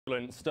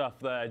Excellent stuff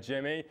there,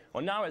 Jimmy.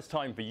 Well, now it's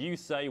time for You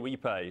Say We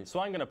Pay. So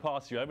I'm going to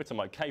pass you over to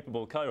my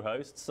capable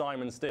co-host,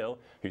 Simon Steele,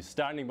 who's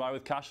standing by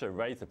with Kasia,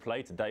 ready to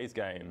play today's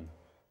game.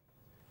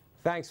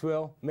 Thanks,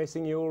 Will.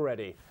 Missing you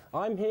already.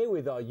 I'm here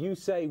with our You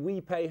Say We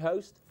Pay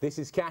host. This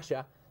is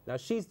Kasia. Now,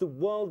 she's the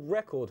world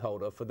record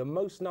holder for the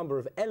most number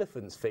of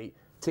elephant's feet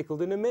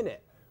tickled in a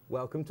minute.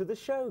 Welcome to the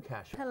show,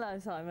 Kasia. Hello,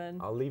 Simon.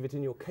 I'll leave it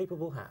in your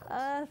capable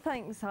hands.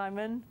 Thanks,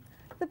 Simon.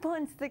 The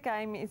point of the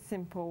game is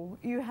simple.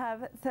 You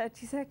have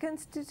 30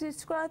 seconds to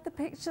describe the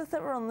pictures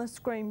that are on the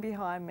screen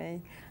behind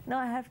me, and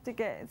I have to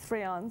get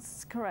 3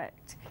 answers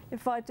correct.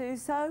 If I do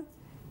so,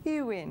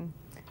 you win.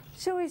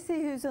 Shall we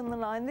see who's on the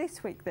line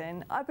this week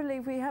then? I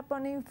believe we have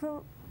Bonnie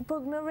from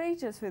Bognor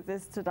Regis with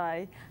us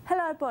today.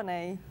 Hello,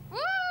 Bonnie. Woo!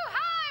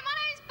 Hi, my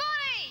name's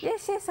Bonnie.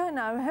 Yes, I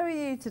know. How are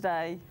you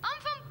today?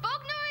 I'm from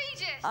Bognor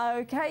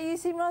Regis. Okay, you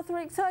seem rather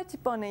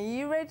excited, Bonnie.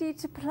 You ready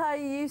to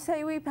play You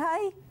Say We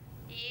Pay?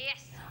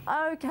 Yes.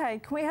 Okay,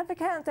 can we have a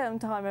countdown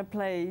timer,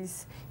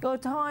 please? Your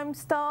time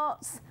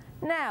starts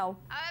now.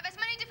 There's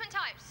many different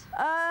types.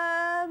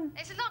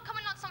 It's not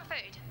common nuts on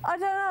food. I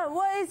don't know.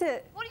 What is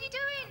it? What are you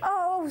doing?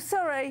 Oh,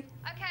 sorry.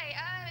 Okay,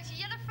 it's a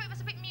yellow fruit that's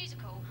a bit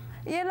musical.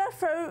 Yellow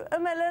fruit, a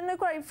melon, a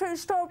grapefruit,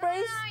 strawberries.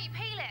 No, you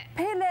peel it.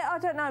 Peel it? I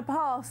don't know.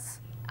 Pass.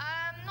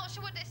 Not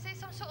sure what this is.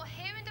 Some sort of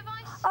hearing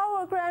device?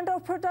 Oh, a grand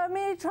opera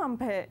dummy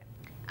trumpet.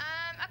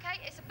 Okay,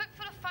 it's a book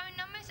full of phone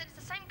numbers and it's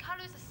the same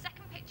colour as the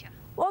second picture.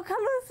 What colour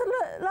is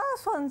the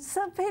last one?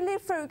 Some peely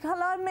fruit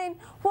colour. I mean,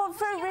 what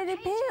fruit really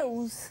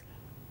peels?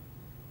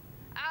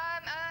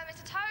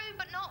 It's a toad,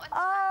 but not.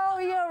 Oh,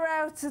 you're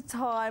out of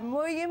time.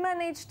 Well, you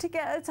managed to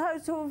get a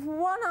total of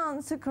 1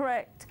 answer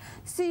correct.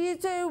 So you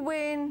do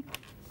win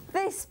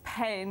this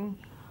pen.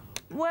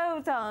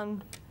 Well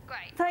done.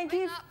 Great. Thank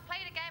you. Play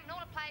the game and all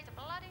the players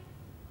are bloody.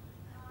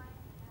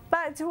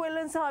 Back to Will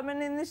and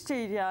Simon in the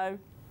studio.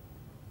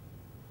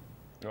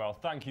 Well,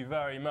 thank you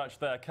very much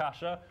there,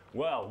 Kasia.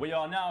 Well, we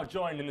are now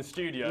joined in the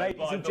studio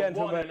Ladies by and the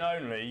gentlemen, one and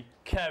only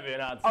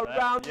Kevin Adset. A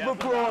round of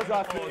applause,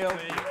 I feel.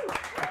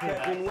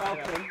 Kevin,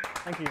 welcome.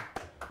 Thank you.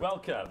 Well,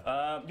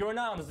 Kev, you're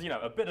renowned as,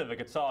 a bit of a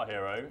guitar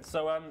hero.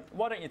 So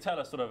why don't you tell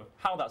us sort of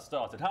how that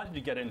started? How did you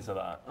get into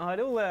that?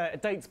 It all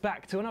dates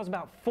back to when I was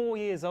about 4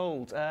 years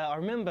old. I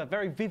remember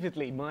very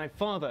vividly my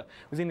father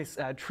was in this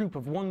troupe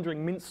of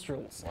wandering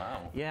minstrels.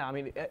 Wow. Yeah, I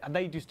mean,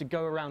 they used to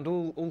go around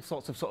all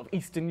sorts of sort of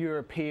Eastern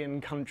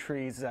European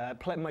countries.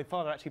 My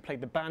father actually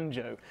played the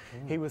banjo.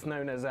 He was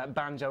known as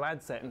Banjo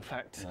Adset, in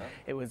fact. Yeah.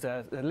 It was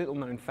a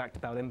little-known fact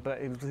about him, but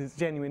it was his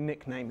genuine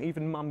nickname.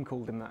 Even Mum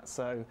called him that,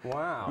 so...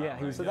 Wow. Yeah,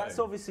 he was... So that's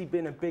obviously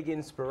been a big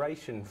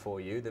inspiration for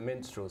you, the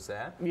minstrels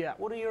there. Yeah.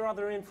 What are your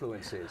other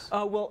influences?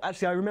 Oh, well,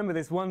 actually, I remember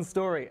this one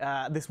story.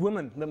 This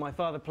woman that my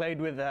father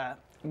played with,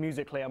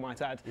 musically, I might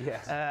add,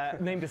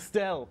 yes. named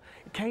Estelle,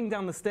 came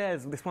down the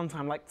stairs this one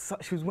time,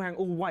 she was wearing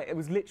all white. It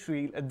was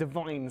literally a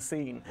divine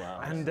scene.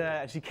 Wow,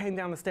 and she came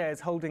down the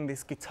stairs holding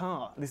this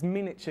guitar, this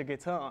miniature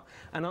guitar.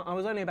 And I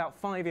was only about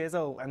 5 years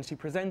old, and she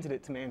presented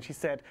it to me, and she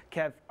said,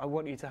 "Kev, I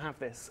want you to have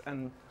this."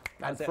 And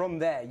from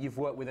there, you've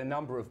worked with a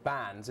number of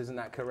bands, isn't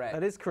that correct?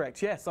 That is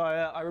correct, yes.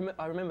 I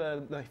remember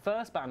the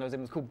first band I was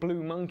in was called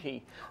Blue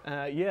Monkey.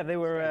 Yeah, they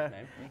were...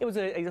 it was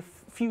a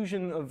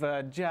fusion of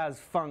jazz,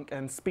 funk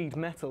and speed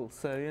metal,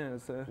 so yeah. It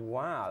was,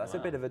 wow, that's a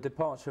bit of a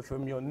departure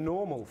from your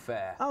normal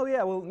fare. Oh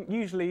yeah, well,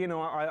 usually,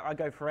 I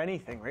go for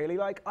anything, really.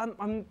 Like,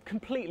 I'm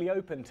completely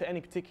open to any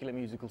particular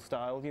musical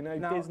style,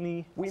 Now,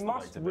 Disney... We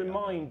must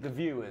remind the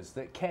viewers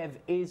that Kev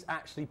is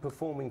actually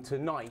performing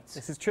tonight.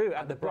 This is true,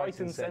 at the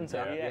Brighton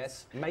Centre.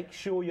 Yes. Make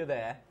sure you're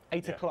there.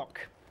 8 o'clock.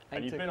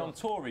 And you've been on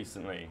tour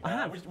recently. I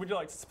have. Would you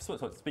like to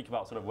sort of speak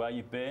about sort of where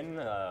you've been,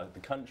 the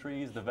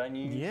countries, the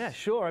venues? Yeah,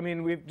 sure. I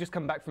mean, we've just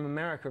come back from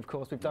America, of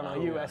course. We've done our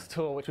US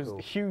tour, which was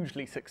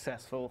hugely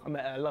successful. I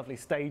met a lovely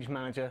stage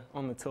manager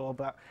on the tour,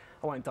 but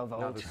I won't divulge.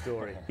 Another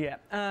story.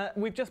 Yeah.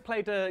 We've just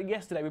played,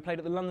 yesterday, we played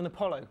at the London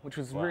Apollo, which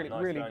was really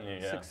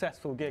venue,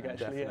 successful gig,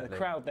 actually. Yeah, the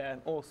crowd there,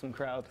 awesome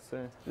crowd.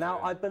 So. Now,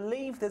 I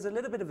believe there's a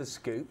little bit of a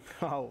scoop.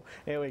 Oh,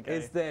 here we go.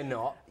 Is there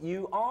not?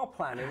 You are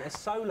planning a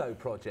solo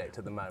project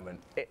at the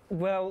moment.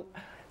 Well,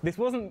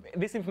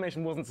 this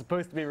information wasn't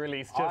supposed to be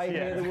released just yet.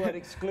 I hear the word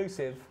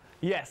exclusive.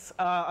 Yes,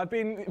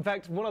 in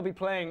fact, what I'll be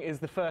playing is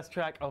the first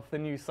track of the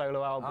new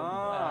solo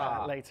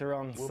album later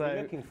on. We'll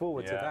be looking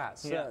forward to that,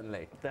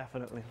 certainly. Yeah,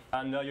 definitely.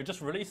 And you're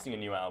just releasing a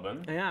new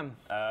album. I am.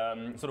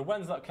 Sort of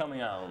when's that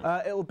coming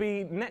out? It'll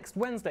be next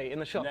Wednesday in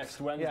the shops. Next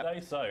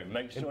Wednesday, so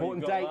make sure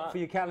Important you've got date that. for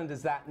your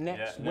calendars, that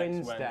next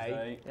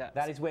Wednesday. Yeah.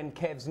 That is when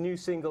Kev's new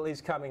single is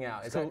coming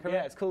out. Is that correct?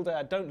 Yeah, it's called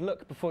Don't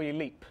Look Before You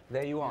Leap.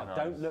 There you are. Nice.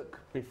 Don't look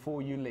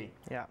before you leap.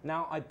 Yeah.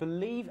 Now, I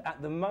believe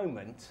at the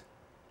moment,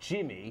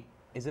 Jimmy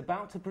is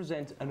about to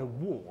present an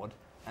award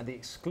at the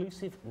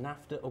exclusive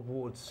NAFTA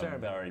Awards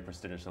ceremony. A very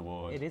prestigious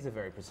award. It is a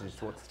very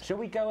prestigious award. Shall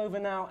we go over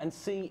now and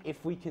see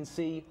if we can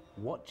see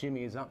what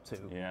Jimmy is up to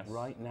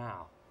right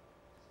now?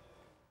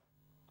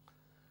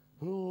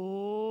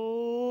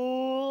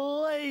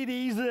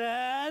 Ladies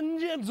and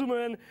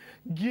gentlemen,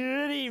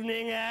 good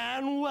evening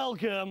and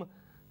welcome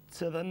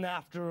to the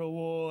NAFTA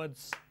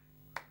Awards.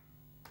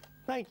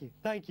 Thank you,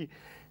 thank you.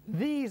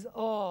 these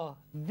are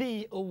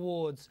the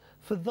awards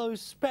for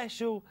those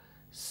special,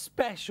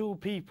 special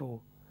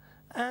people.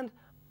 And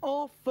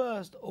our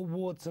first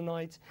award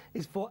tonight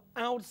is for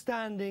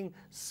outstanding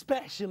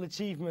special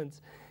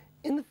achievements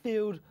in the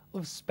field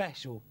of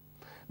special.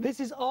 This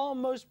is our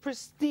most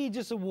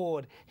prestigious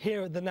award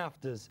here at the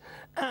NAFTAs,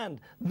 and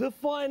the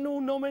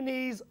final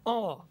nominees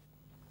are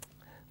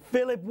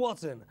Philip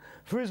Watton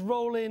for his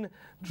role in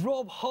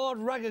Drop Hard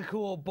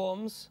Ragacore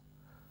Bombs,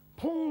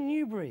 Paul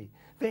Newbury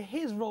for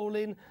his role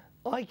in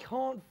I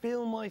Can't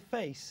Feel My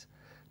Face,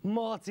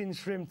 Martin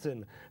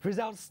Shrimpton for his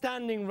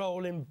outstanding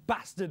role in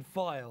Bastard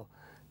File,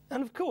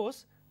 and of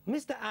course,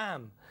 Mr.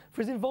 Am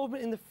for his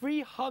involvement in the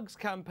Free Hugs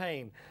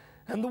campaign.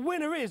 And the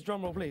winner is,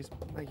 drumroll please,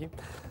 thank you.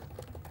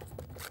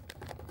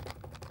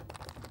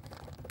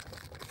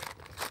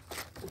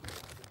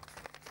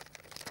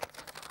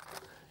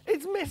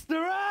 It's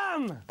Mr.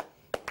 Am!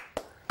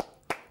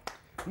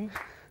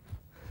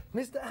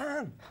 Mr.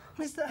 Am!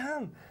 Mr.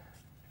 Am!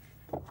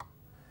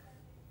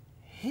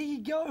 Here you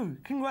go.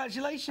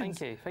 Congratulations.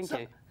 Thank you, thank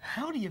you.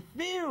 How do you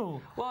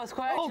feel? Well, it's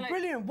quite Oh,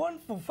 brilliant,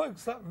 wonderful,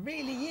 folks. That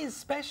really is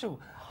special.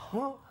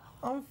 Well,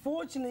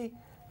 unfortunately,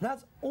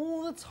 that's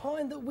all the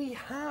time that we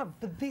have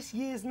for this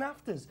year's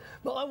NAFTAs.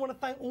 But I want to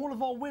thank all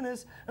of our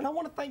winners, and I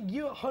want to thank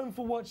you at home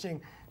for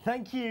watching.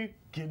 Thank you.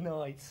 Good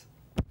night.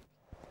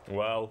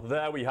 Well,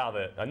 there we have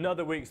it.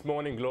 Another week's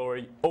Morning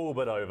Glory, all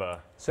but over.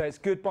 So it's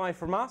goodbye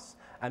from us,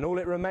 and all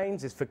it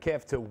remains is for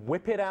Kev to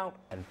whip it out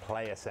and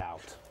play us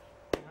out.